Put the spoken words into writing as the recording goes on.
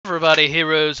everybody,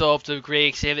 heroes of the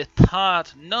Greeks, here with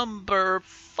part number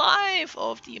 5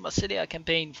 of the Massilia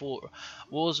Campaign for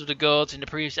Wars of the Gods. In the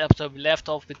previous episode we left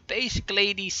off with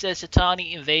basically the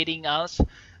Sasatani invading us.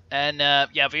 And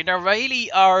yeah, we now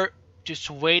really are just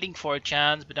waiting for a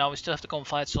chance, but now we still have to go and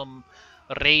fight some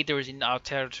raiders in our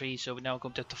territory. So we're now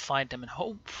going to have to fight them and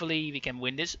hopefully we can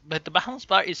win this. But the balance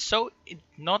bar is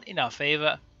not in our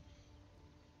favor.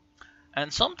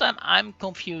 And sometimes I'm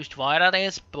confused why that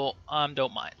is, but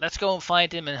don't mind. Let's go and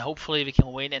fight him and hopefully we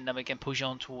can win, and then we can push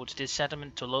on towards this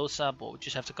settlement, Tolosa, but we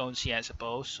just have to go and see, I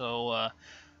suppose. So,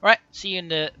 alright, see you in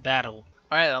the battle.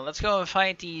 Alright, let's go and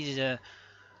fight these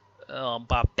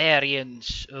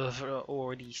barbarians,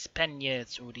 or the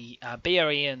Spaniards, or the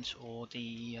Iberians, or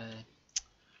the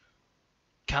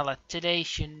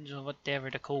Calatidatians, or whatever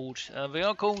they're called. We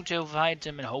are going to fight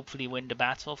them and hopefully win the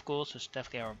battle, of course. It's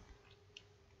definitely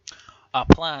our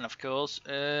plan, of course.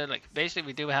 Like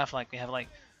basically we have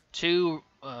two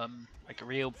like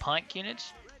real pike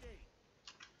units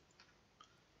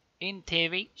in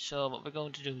theory. So what we're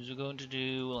going to do is we're going to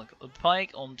do like a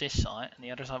pike on this side, and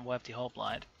the other side we'll have the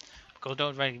hoplite, because we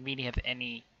don't really have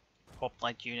any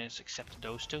hoplite units except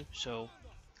those two. So,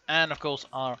 and of course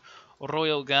our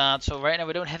royal guard. So right now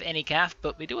we don't have any cav,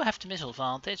 but we do have the missile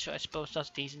advantage, so I suppose that's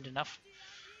decent enough.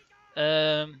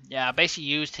 Yeah, I basically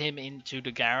used him into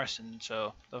the garrison,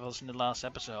 so that was in the last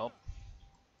episode.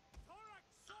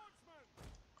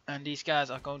 And these guys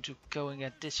are going to go and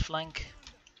get this flank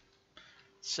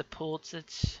supported.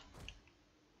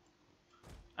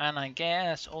 And I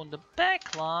guess on the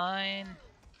back line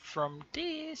from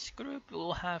this group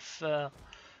we'll have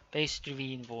basically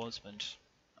reinforcement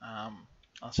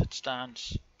as it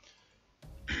stands.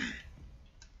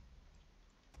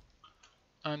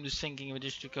 I'm just thinking we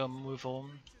just to go move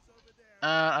on.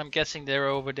 I'm guessing they're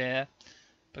over there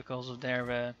because of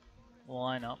their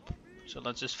lineup. So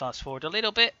let's just fast forward a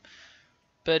little bit.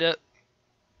 But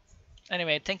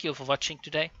anyway, thank you for watching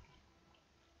today.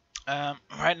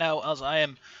 Right now, as I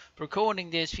am recording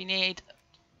this, we need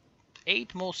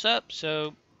 8 more subs.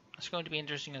 So it's going to be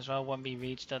interesting as well when we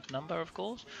reach that number, of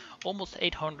course. Almost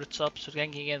 800 subs. So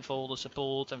thank you again for all the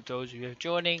support and those of you who are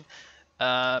joining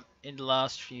in the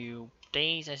last few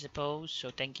days, I suppose. So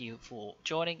thank you for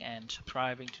joining and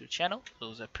subscribing to the channel.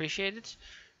 Those appreciate it.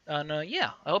 And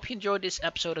yeah, I hope you enjoyed this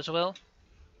episode as well.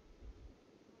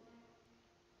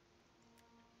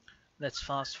 Let's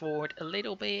fast forward a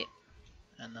little bit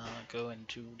and go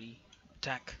into the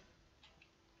attack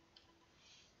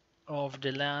of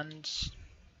the lands.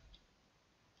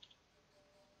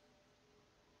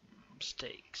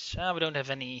 Mistakes. We don't have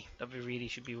any that we really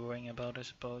should be worrying about, I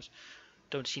suppose.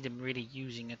 Don't see them really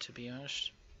using it, to be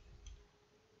honest.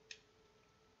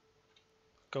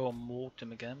 Go and walk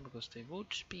them again because they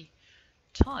would be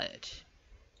tired.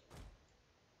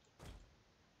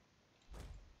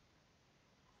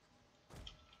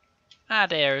 Ah,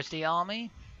 there is the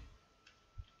army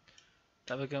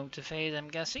that we're going to face, I'm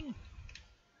guessing.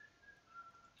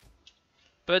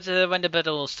 But when the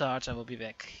battle starts, I will be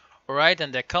back. Alright,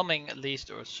 and they're coming, at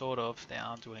least, or sort of. They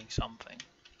are doing something.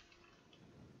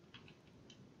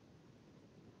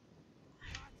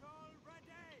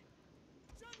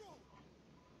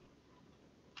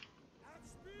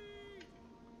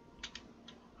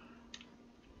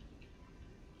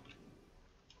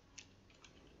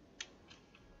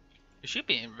 We should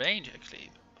be in range actually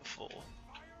before.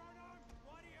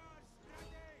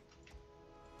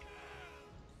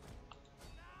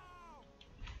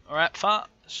 Alright, fast.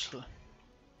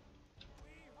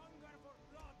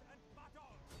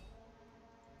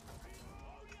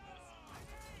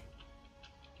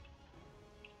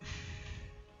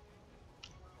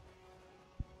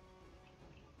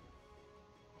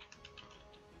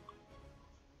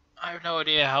 I have no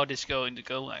idea how this is going to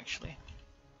go actually.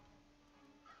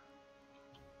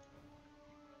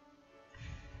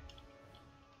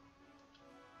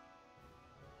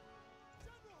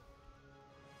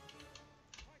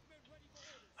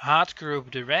 Hard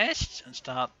group the rest and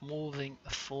start moving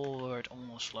forward on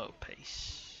a slow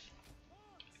pace.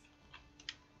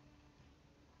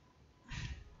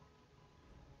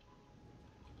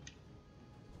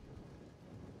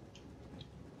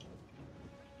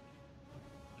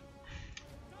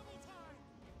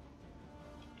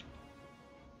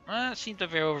 It seems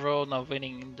that we're overall now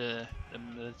winning the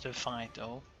fight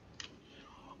though.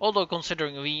 Although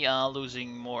considering we are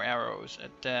losing more arrows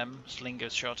at them, slinger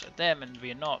shots at them, and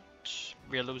we're not.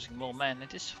 We're losing more men.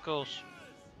 It is of course.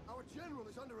 Our general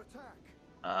is under attack.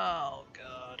 Oh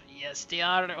god, yes, they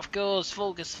are of course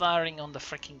focus firing on the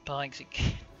freaking pikes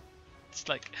again. It's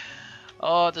like,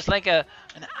 Oh, there's like an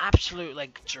absolute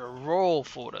like draw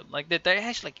for them. Like they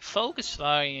actually like focus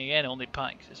firing again on the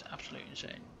pikes. It's absolutely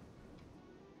insane.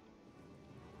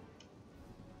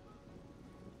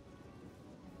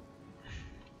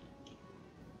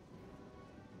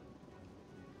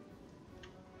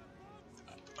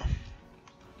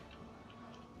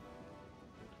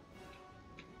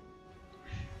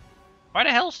 Why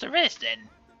the hell's the rest then?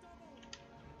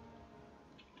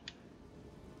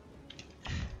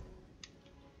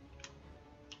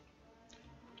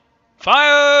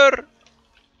 Fire!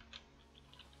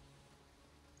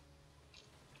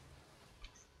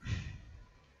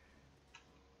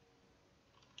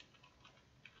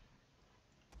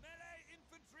 Melee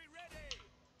infantry ready!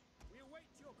 We await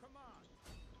your command.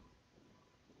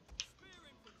 Spear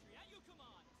infantry at your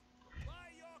command.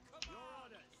 By your command. Your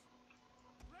orders.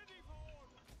 Ready for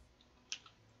orders.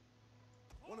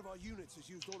 One of our units has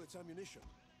used all its ammunition.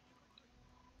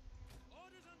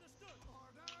 Orders understood.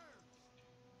 Orders.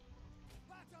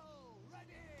 Battle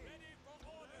ready. Ready for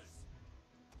orders.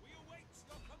 We await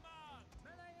your command.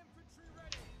 Melee infantry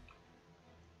ready.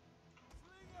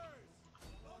 Slingers.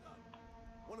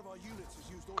 One of our units has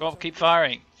used all Go its on, keep ammunition.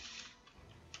 firing.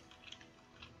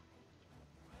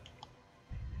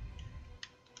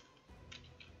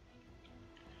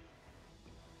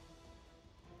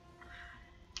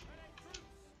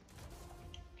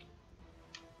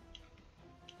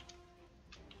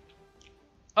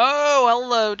 Oh,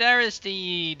 hello. There is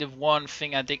the one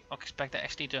thing I didn't expect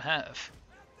actually to have.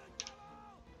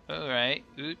 Alright.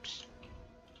 Oops.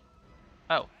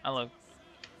 Oh, hello.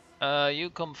 You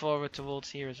come forward towards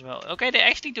here as well. Okay, they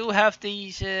actually do have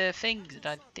these things that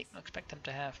I didn't expect them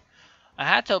to have. I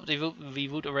had hoped we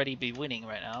would already be winning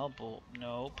right now, but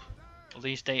nope. At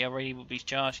least they already would be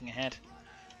charging ahead.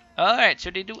 Alright, so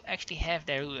they do actually have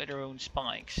their own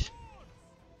spikes.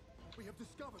 We have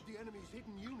discovered the enemy's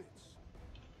hidden units.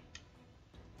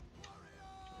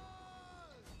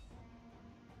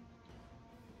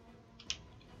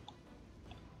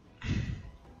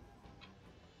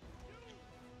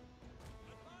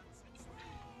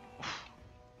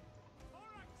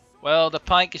 Well, the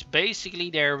pike is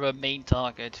basically their main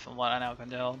target, from what I now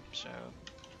can tell. So.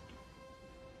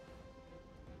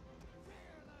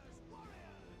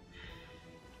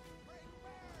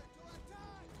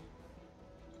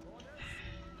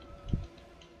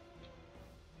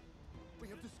 We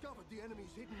have discovered the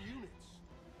enemy's hidden units.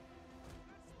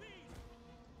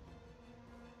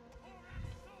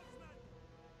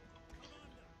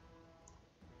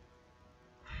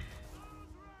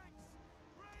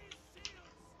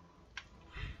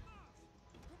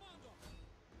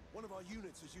 One of our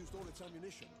units has used all its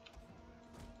ammunition.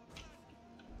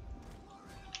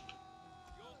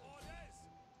 Your orders!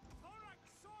 Thorax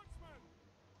swordsman!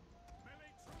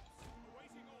 Melee troops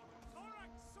awaiting orders.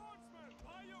 Thorax swordsman!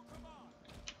 By your command!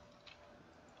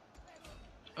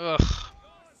 Ugh.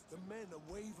 The men are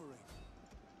wavering.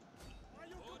 By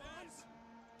your command!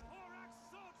 Thorax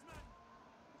swordsman!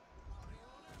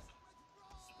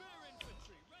 Spear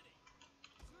infantry ready!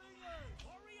 Slingers!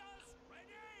 Warriors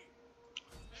ready!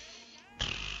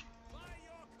 By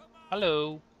your command!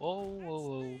 Hello. Whoa, whoa,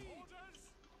 whoa. Orders!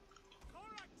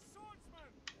 Thorax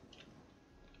swordsman!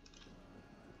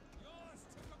 Yours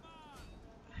to command!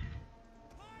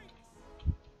 Pikes!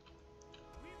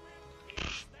 We will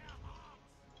pierce their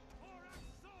hearts! Thorax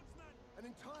swordsman! An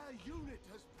entire unit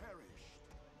has perished!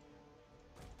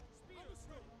 Spear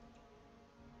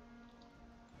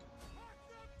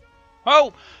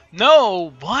Oh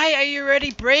no! Why are you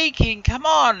already breaking? Come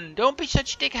on! Don't be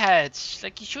such dickheads!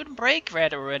 Like you shouldn't break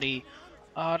red already.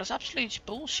 Oh, that's absolute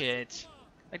bullshit.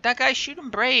 Like that guy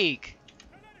shouldn't break.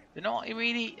 They're not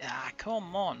really. Ah,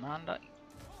 come on, man.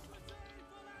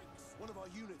 One of our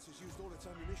units has used all its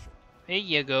ammunition. Here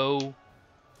you go.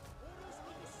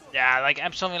 Yeah, like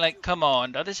I'm something like, come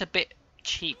on, that is a bit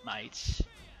cheap, mates.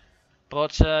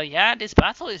 But yeah, this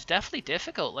battle is definitely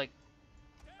difficult. Like,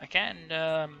 again,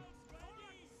 there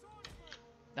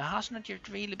has not yet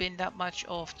really been that much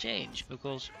of change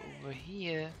because over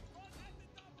here.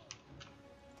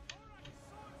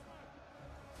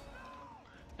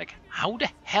 Like, how the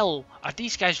hell are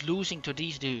these guys losing to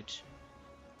these dudes?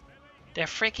 They're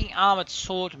freaking armored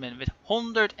swordmen with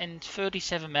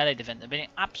 137 melee defense. They're being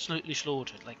absolutely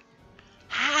slaughtered. Like,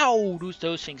 how do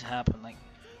those things happen? Like,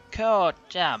 god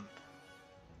damn.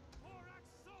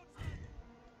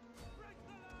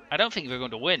 I don't think we're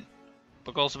going to win.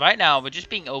 Because right now we're just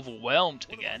being overwhelmed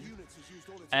again.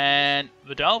 And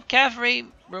without cavalry,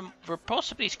 we're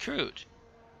possibly screwed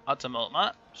at the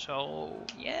moment. So,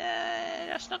 yeah,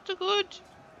 that's not too good.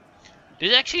 This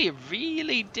is actually a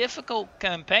really difficult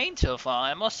campaign so far,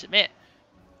 I must admit.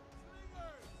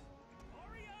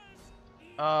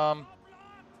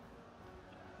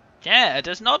 Yeah, it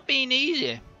has not been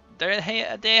easy.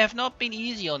 They have not been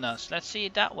easy on us. Let's see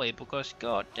it that way, because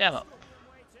god damn it.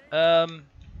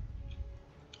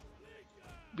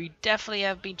 We definitely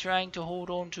have been trying to hold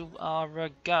on to our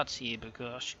guts here,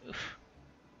 because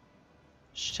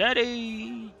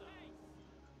steady.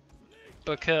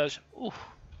 Because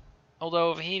although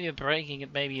over here we're breaking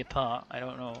it maybe apart, I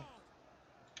don't know.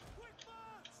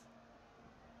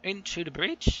 Into the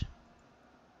bridge.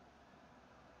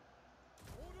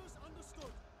 Orders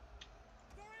understood.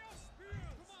 Fire spears!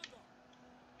 Commander!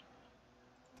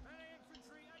 Melee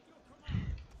infantry at your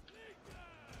command.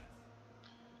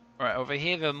 Right, over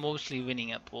here we're mostly winning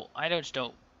it, but I don't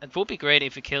know. It would be great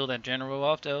if we kill that general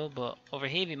off though, but over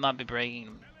here we might be breaking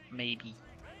them, maybe.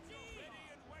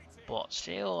 But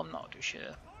still, I'm not too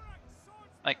sure.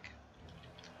 Like,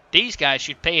 these guys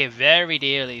should pay very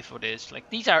dearly for this. Like,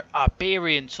 these are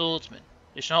Iberian swordsmen.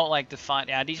 It's not like the fight.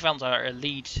 Yeah, these ones are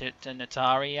elite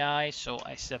Natarii, so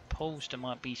I suppose there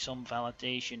might be some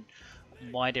validation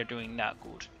on why they're doing that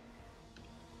good.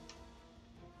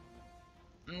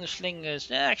 And the slingers,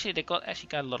 yeah, actually they got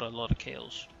a lot of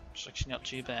kills. It's actually not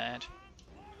too bad.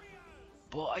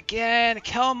 But again,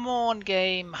 come on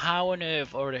game, how on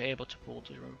earth are they able to pull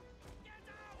through?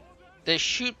 They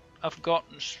should have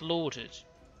gotten slaughtered.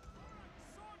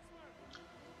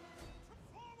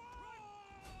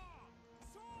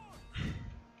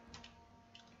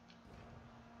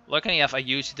 Luckily enough I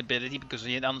used the ability, because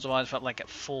the otherwise felt like a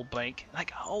full break.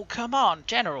 Like, oh come on,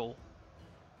 general!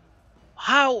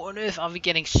 How on earth are we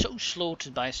getting so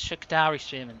slaughtered by Sectari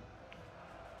Spearmen?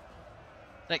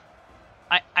 Like,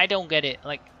 I don't get it.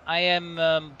 Like, I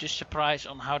am just surprised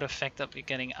on how the fact that we're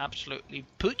getting absolutely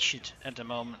butchered at the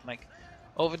moment. Like,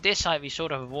 over this side we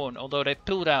sort of won, although they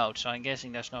pulled out, so I'm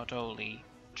guessing that's not totally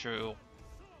true.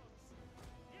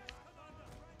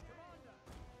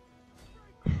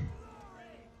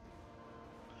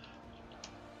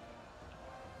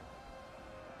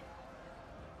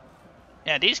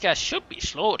 Yeah, these guys should be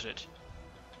slaughtered.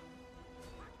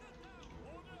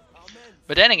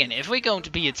 But then again, if we're going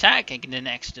to be attacking in the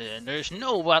next turn, there's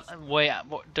no way,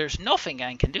 there's nothing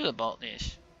I can do about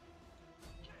this.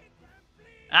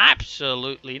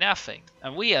 Absolutely nothing.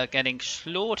 And we are getting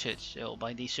slaughtered still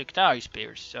by these Sectari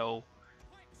Spears. So,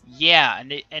 yeah,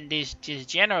 and this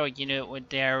general unit with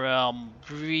their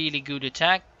really good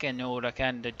attack and all that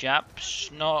kind of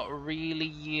jabs, not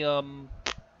really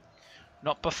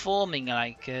not performing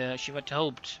like she would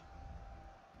hoped.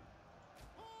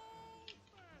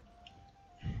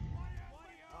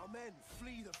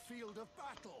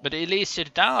 But at least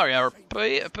Sectari are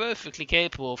perfectly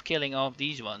capable of killing off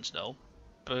these ones, though.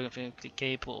 Perfectly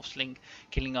capable of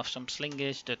killing off some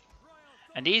slingers.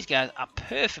 And these guys are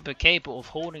perfectly capable of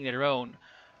holding their own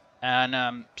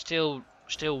and still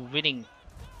winning.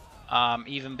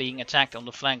 Even being attacked on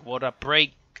the flank. What a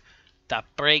break! That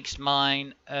breaks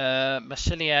mine.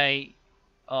 Massilia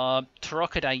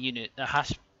Crocodile unit that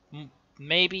has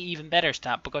maybe even better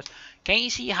stat, because can you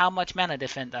see how much mana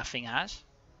defense that thing has?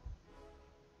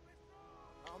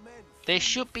 They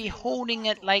should be holding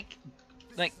it like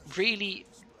really.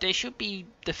 They should be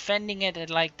defending it at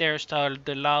like their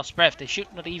the last breath. They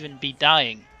should not even be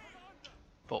dying.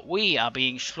 But we are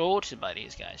being slaughtered by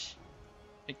these guys.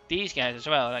 Like these guys as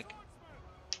well. Like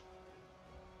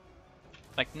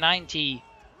 90,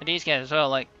 and these guys as well.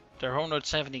 Like they're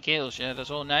 170 kills. Yeah,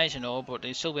 that's all nice and all, but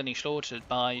they're still getting slaughtered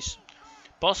by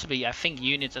possibly, I think,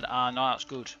 units that are not as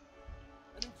good.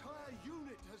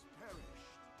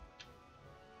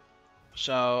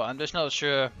 So I'm just not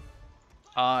sure.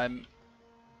 I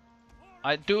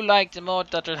do like the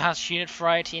mod that it has unit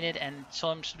variety in it, and it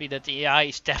seems to be that the AI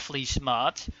is definitely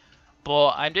smart. But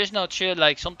I'm just not sure.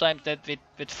 Like sometimes that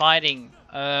with fighting,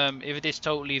 if it is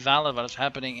totally valid what's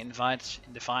happening in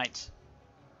the fights.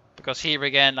 Because here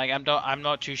again, like I'm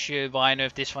not too sure why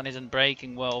if this one isn't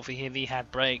breaking well. Over here we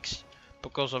had breaks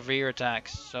because of rear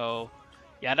attacks. So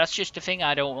yeah, that's just the thing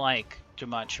I don't like too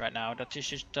much right now. That is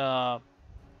just not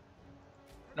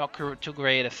too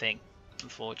great a thing,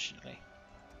 unfortunately.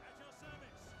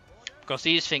 Because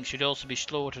these things should also be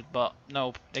slaughtered, but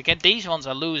no. Again, these ones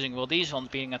are losing, while these ones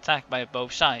being attacked by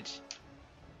both sides.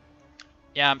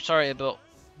 Yeah, I'm sorry, but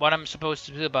what I'm supposed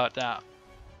to do about that?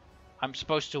 I'm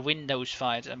supposed to win those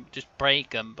fights and just break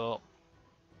them, but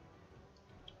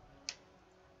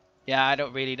yeah, I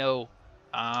don't really know.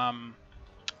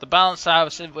 The balance bar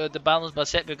said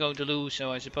we're going to lose,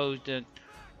 so I suppose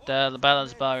the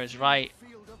balance bar is right,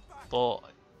 but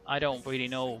I don't really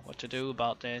know what to do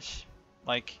about this.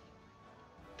 Like,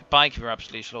 the bike were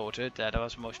absolutely slaughtered. That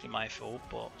was mostly my fault,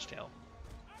 but still.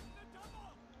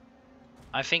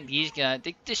 I think these guys,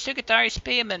 the secretary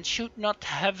spearmen should not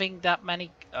having that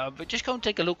many. But just go and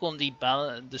take a look on the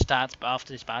stats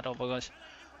after this battle, because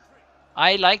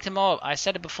I like them all. I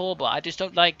said it before, but I just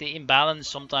don't like the imbalance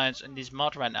sometimes in this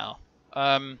mod right now.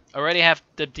 I already have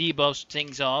the debuffs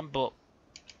things on, but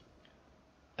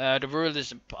the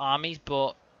rulers armies.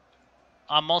 But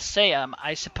I must say,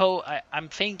 I suppose I'm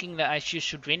thinking that I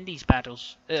should win these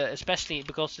battles, especially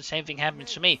because the same thing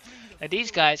happens to me. Like,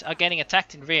 these guys are getting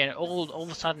attacked in rear, and all of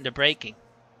a sudden they're breaking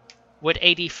with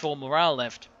 84 morale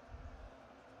left,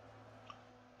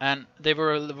 and they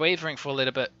were wavering for a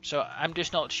little bit. So I'm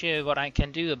just not sure what I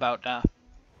can do about that.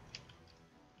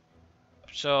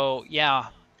 So yeah,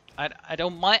 I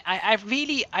don't mind.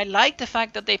 I like the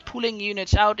fact that they're pulling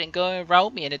units out and going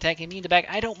around me and attacking me in the back.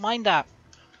 I don't mind that.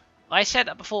 I said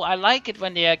that before. I like it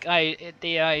when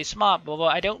they are smart, but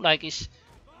what I don't like is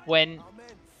when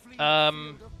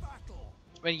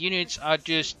units are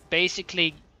just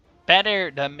basically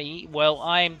better than me, while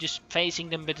I'm just facing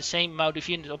them with the same amount of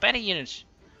units or better units.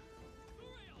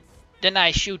 Then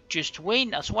I should just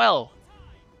win as well.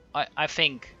 I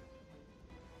think.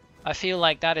 I feel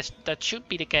like that should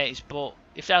be the case, but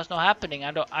if that's not happening,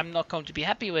 I'm not going to be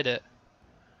happy with it.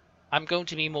 I'm going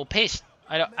to be more pissed.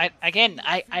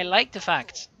 I like the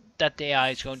fact that the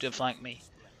AI is going to flank me.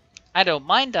 I don't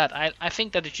mind that. I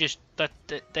think that it's just that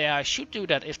the AI should do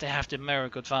that if they have the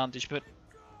numeric advantage, but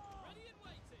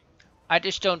I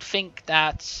just don't think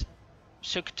that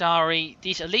Secretary,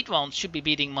 these elite ones should be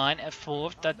beating mine at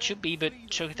 4th. That should be, but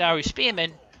Secretary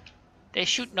Spearmen, they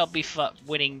should not be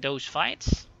winning those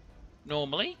fights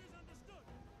normally.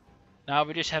 Now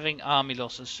we're just having army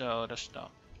losses, so that's no.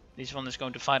 This one is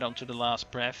going to fight on to the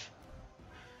last breath.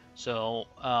 So,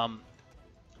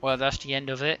 well, that's the end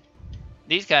of it.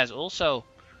 These guys also,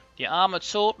 the armored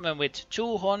swordmen with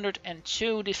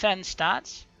 202 defense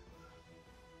stats,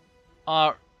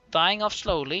 are dying off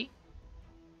slowly,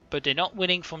 but they're not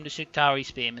winning from the Secretary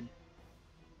Spearmen.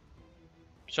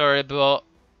 Sorry, but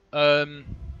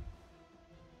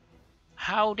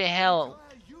how the hell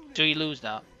do you lose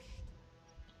that?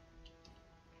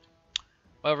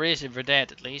 Well, we're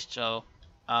dead at least, so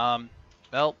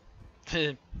well,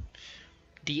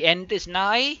 the end is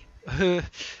nigh.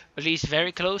 At least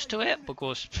very close to it,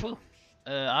 because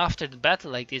after the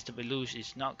battle like this that we lose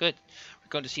is not good. We're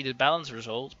going to see the balance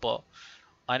results, but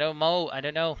I don't know.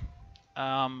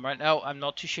 Right now I'm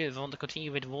not too sure if I want to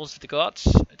continue with Wars of the Gods.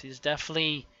 It is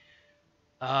definitely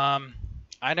I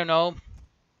don't know.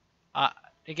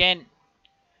 Again,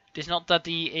 it's not that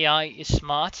the AI is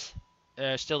smart.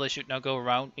 Still, they should now go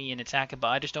around me and attack it, but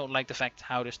I just don't like the fact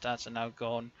how the stats are now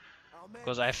gone,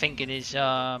 because I think it is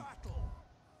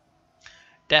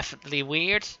definitely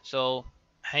weird. So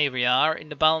here we are in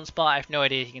the balance bar. I have no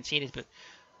idea if you can see this, but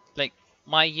like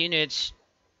my units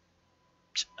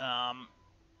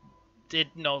did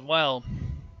not well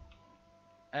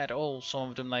at all. Some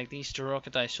of them, like these two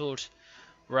rocket swords,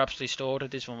 were absolutely slaughtered.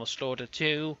 This one was slaughtered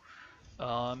too.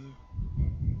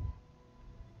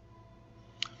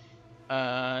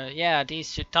 Yeah, these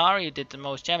Sutari did the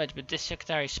most damage, but this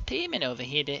Secretary Spearman over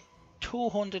here did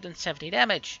 270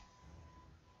 damage.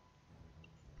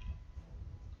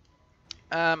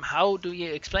 How do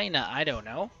you explain that? I don't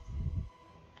know.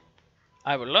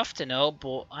 I would love to know,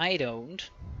 but I don't.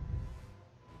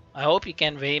 I hope you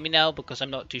can hear me now, because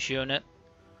I'm not too sure on it.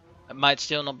 It might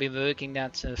still not be working,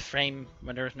 that frame,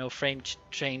 when there's no frame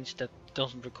change that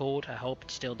doesn't record. I hope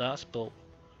it still does, but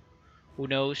who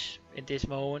knows at this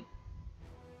moment.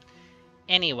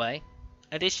 Anyway,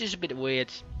 this is a bit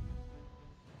weird.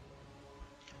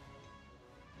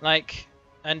 Like,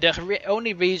 and the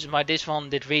only reason why this one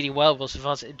did really well was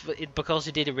because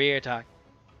it did a rear attack.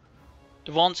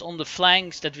 The ones on the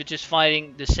flanks that were just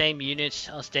fighting the same units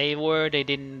as they were, they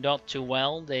did not too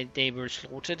well. They were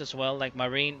slaughtered as well. Like my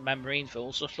marines were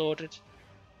also slaughtered.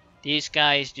 These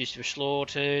guys just were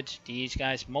slaughtered. These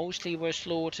guys mostly were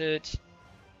slaughtered.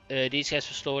 These guys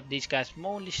were slaughtered. These guys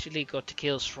mostly got the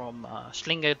kills from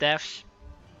slinger deaths.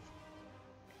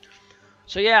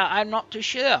 So yeah, I'm not too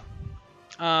sure.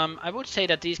 I would say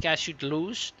that these guys should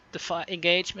lose the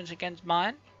engagements against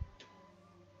mine.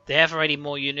 They have already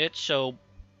more units, so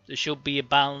there should be a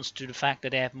balance to the fact that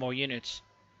they have more units.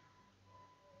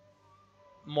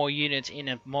 More units in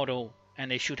a model,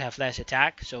 and they should have less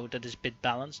attack, so that is a bit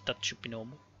balanced. That should be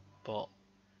normal. But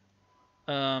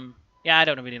yeah, I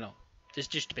don't really know. It's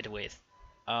just a bit weird.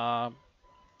 I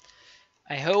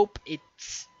hope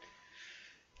it's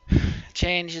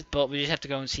changes, but we just have to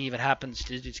go and see what happens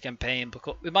to this campaign,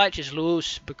 because we might just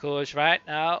lose, because right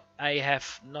now I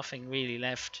have nothing really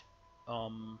left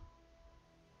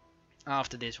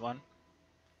after this one.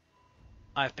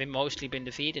 I've been mostly been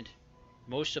defeated.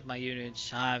 Most of my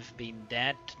units have been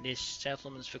dead. This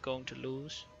settlements were going to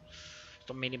lose.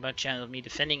 Not really much chance of me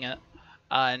defending it.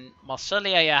 And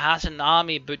Massilia has an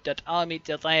army, but that army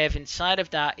that I have inside of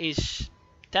that is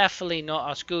definitely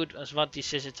not as good as what the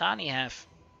Cisitani have.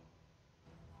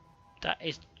 That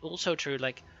is also true.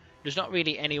 Like, there's not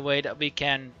really any way that we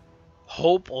can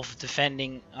hope of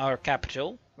defending our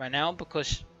capital right now,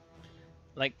 because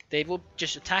like they will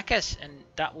just attack us and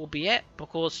that will be it,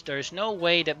 because there's no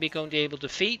way that we're going to be able to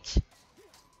defeat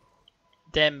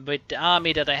them with the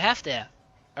army that I have there.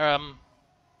 There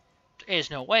is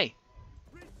no way.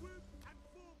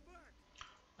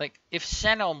 Like, if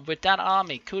Xenon with that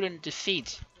army couldn't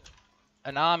defeat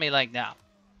an army like that,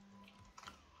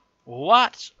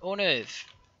 what on earth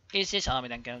is this army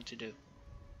then going to do?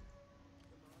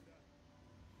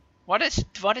 What is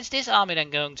this army then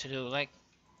going to do? Like,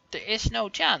 there is no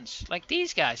chance. Like,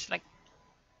 these guys, like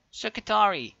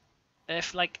Sukatari, they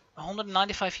have like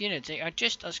 195 units. They are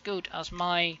just as good as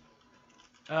my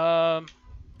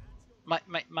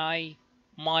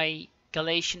my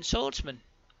Galatian swordsmen.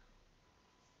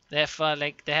 They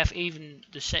have even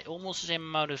the almost the same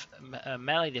amount of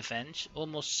melee defense,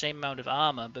 almost the same amount of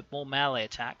armor, but more melee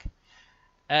attack.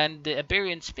 And the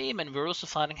Iberian spearmen we're also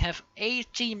fighting have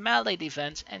 80 melee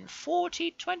defense and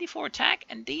 24 attack.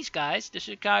 And these guys, the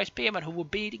Sukari spearmen who were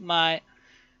beating my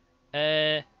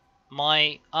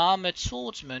my armored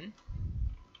swordsmen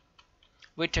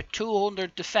with their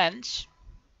 200 defense,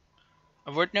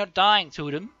 and we're not dying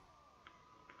to them.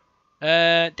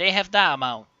 They have that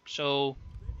amount. So.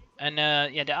 And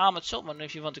yeah, the armored swordsman,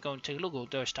 if you want to go and take a look at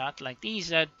their stats, like these,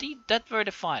 that were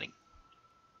the fighting.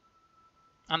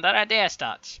 And that are their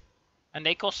stats. And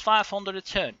they cost 500 a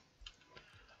turn.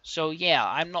 So yeah,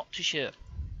 I'm not too sure.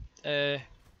 It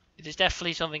is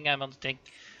definitely something I want to take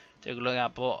a look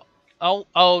at, but...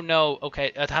 Oh no,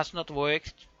 okay, it has not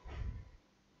worked.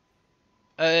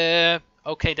 Okay,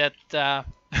 that...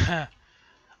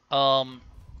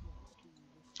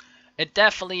 It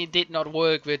definitely did not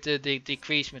work with the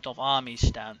decreasement of armies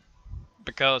down.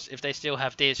 Because if they still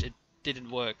have this, it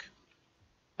didn't work.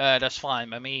 That's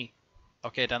fine by me.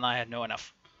 Okay, then I had no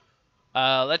enough.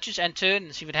 Let's just end turn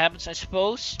and see what happens, I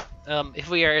suppose. If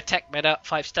we are attacked by that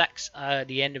 5 stacks,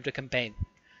 the end of the campaign.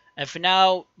 And for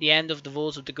now, the end of the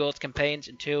Wars of the Gods campaigns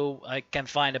until I can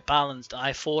find a balance that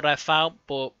I thought I found,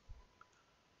 but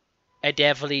I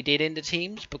definitely did in the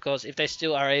teams, because if they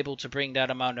still are able to bring that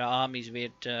amount of armies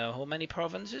with how many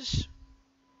provinces?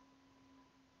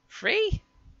 3?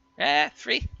 Yeah,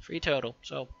 3 total.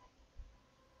 So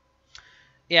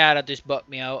yeah, that just bugged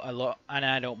me out a lot, and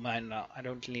I don't mind that. I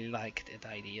don't really like that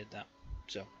idea of that.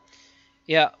 So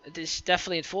yeah, it is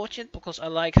definitely unfortunate, because I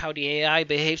like how the AI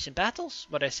behaves in battles,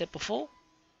 what I said before.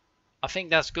 I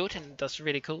think that's good and that's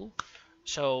really cool.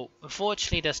 So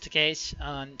unfortunately that's the case,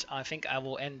 and I think I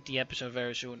will end the episode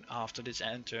very soon after this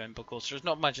end turn, because there's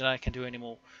not much that I can do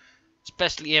anymore.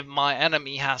 Especially if my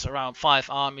enemy has around 5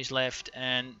 armies left,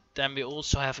 and then we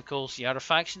also have of course the other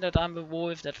faction that I'm at war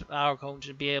with that are going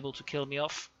to be able to kill me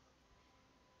off.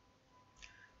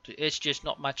 It's just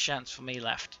not much chance for me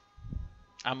left.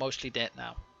 I'm mostly dead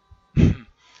now. The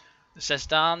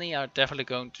Sestani are definitely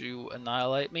going to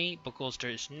annihilate me, because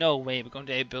there is no way we're going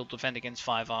to be able to defend against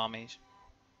 5 armies.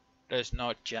 There's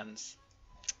no chance.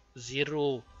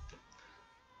 0.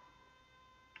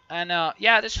 And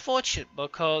yeah, that's fortunate,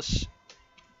 because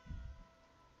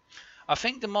I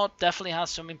think the mod definitely has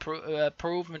some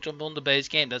improvement on the base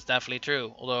game. That's definitely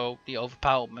true. Although the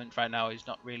overpowerment right now is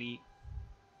not really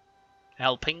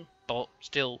helping, but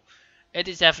still, it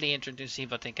is definitely interesting to see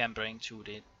what they can bring to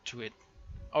it.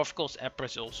 Of course,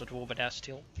 Empress also over there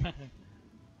still.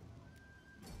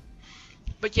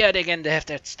 But yeah, again, they have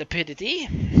that stupidity.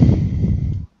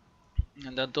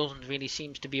 And that doesn't really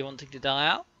seem to be wanting to die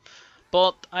out.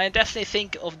 But I definitely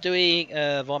think of doing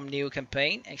one new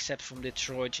campaign, except from the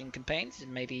Trojan campaigns.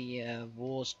 Maybe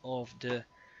Wars of the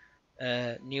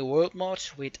New World mod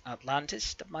with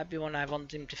Atlantis. That might be one I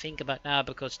want him to think about now,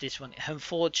 because this one,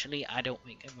 unfortunately, I don't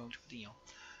think I'm going to deal.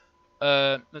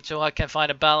 So I can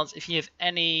find a balance. If you have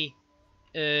any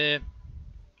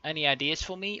ideas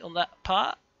for me on that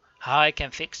part, how I can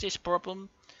fix this problem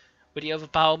with the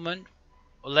overpowerment,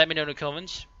 let me know in the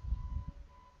comments.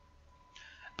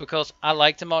 Because I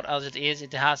like the mod as it is.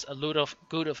 It has a lot of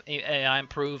good AI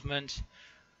improvements.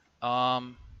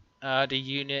 The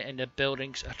unit and the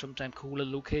buildings are sometimes cooler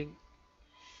looking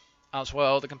as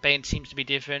well. The campaign seems to be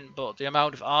different, but the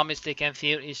amount of armies they can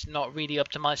field is not really up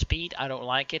to my speed. I don't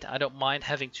like it. I don't mind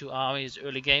having 2 armies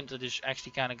early game. That is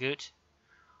actually kind of good.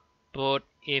 But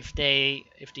if the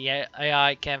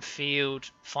AI can field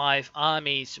 5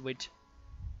 armies with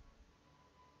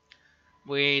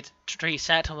with 3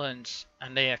 settlements,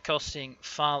 and they are costing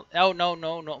far. Oh no,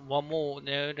 not one more.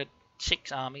 No, the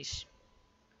 6 armies.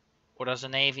 What as a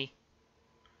navy?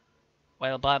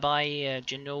 Well, bye bye,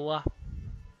 Genoa.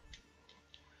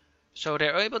 So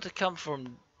they're able to come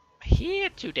from here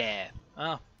to there.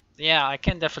 Oh, yeah, I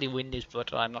can definitely win this,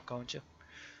 but I'm not going to.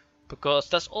 Because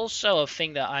that's also a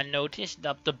thing that I noticed,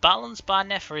 that the balance bar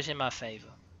never is in my favor.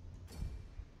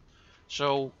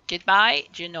 So, goodbye,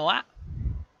 Genoa.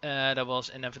 That was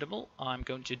inevitable. I'm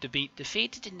going to be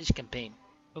defeated in this campaign,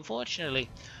 unfortunately.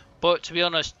 But to be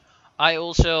honest, I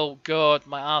also got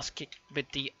my ass kicked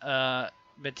with the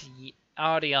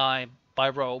RDI by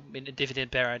Rome in the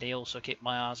Dividend Bearer. They also kicked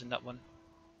my ass in that one.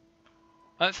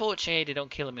 Unfortunately, they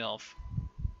don't kill me off.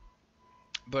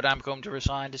 But I'm going to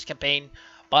resign this campaign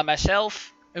by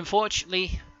myself,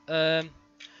 unfortunately.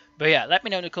 But yeah, let me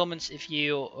know in the comments if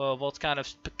you what kind of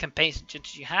campaign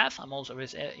suggestions you have. I'm also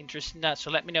interested in that,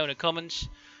 so let me know in the comments.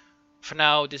 For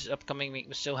now, this upcoming week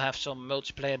we still have some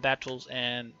multiplayer battles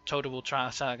and Total War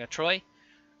Saga Troy.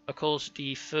 Of course,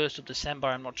 the 1st of December,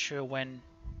 I'm not sure when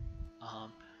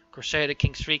Crusader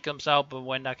Kings 3 comes out, but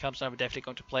when that comes out, we're definitely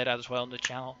going to play that as well on the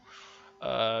channel.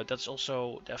 That's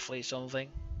also definitely something.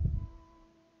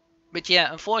 But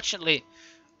yeah, unfortunately,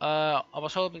 I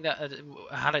was hoping that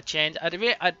I had a chance. I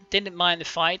didn't mind the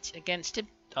fight against him.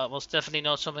 That was definitely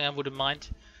not something I wouldn't mind.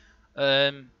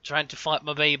 Trying to fight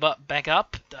my way back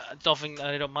up. Nothing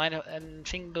I don't mind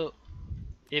anything, but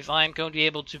if I'm going to be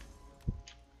able to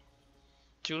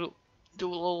do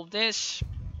all of this,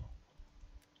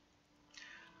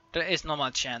 there is not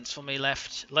much chance for me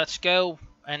left. Let's go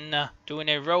and do an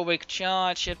heroic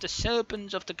charge of the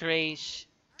Serpents of the Grace.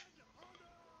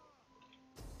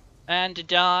 And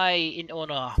die in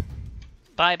honor.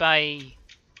 Bye bye.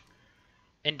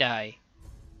 And die.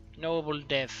 Noble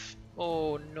death.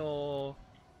 Oh no.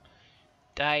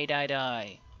 Die, die,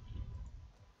 die.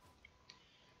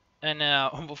 And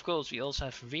of course we also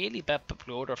have really bad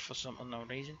popular order for some unknown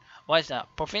reason. Why is that?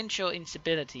 Provincial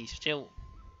instability. Still.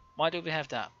 Why do we have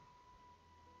that?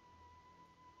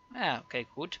 Ah, okay,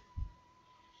 good.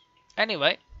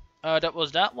 Anyway. That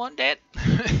was that one then.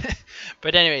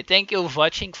 But anyway, thank you for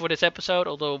watching for this episode,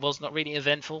 although it was not really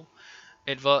eventful.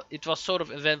 It was sort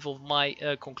of eventful my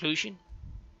conclusion.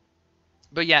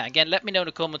 But yeah, again, let me know in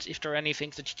the comments if there are any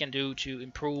things that you can do to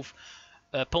improve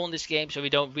upon this game, so we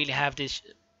don't really have this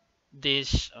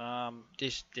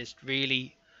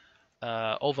really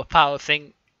overpowered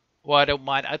thing. Well, I don't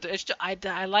mind.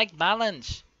 I like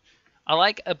balance. I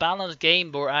like a balanced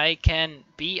game where I can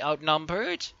be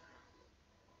outnumbered,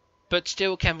 but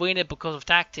still can win it because of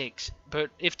tactics. But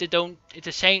if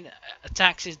the same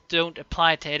tactics don't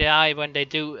apply to AI when I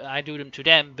do them to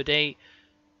them, but they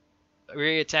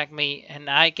really attack me and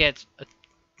I get a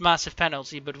massive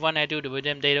penalty, but when I do it with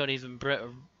them, they don't even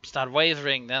start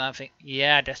wavering, then I think,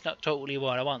 yeah, that's not totally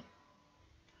what I want.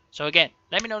 So again,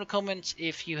 let me know in the comments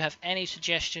if you have any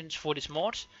suggestions for this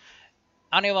mod.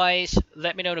 Otherwise,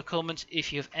 let me know in the comments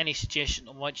if you have any suggestions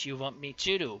on what you want me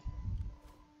to do.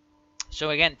 So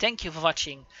again, thank you for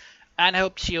watching, and I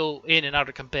hope to see you in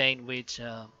another campaign with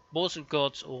Wars of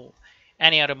Gods or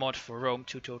any other mod for Rome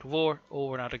 2 Total War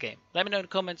or another game. Let me know in the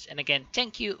comments, and again,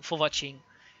 thank you for watching.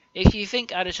 If you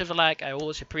think I deserve a like, I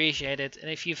always appreciate it, and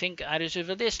if you think I deserve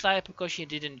a dislike because you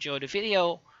didn't enjoy the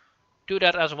video, do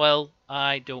that as well,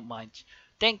 I don't mind.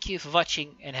 Thank you for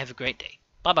watching and have a great day.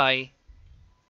 Bye bye.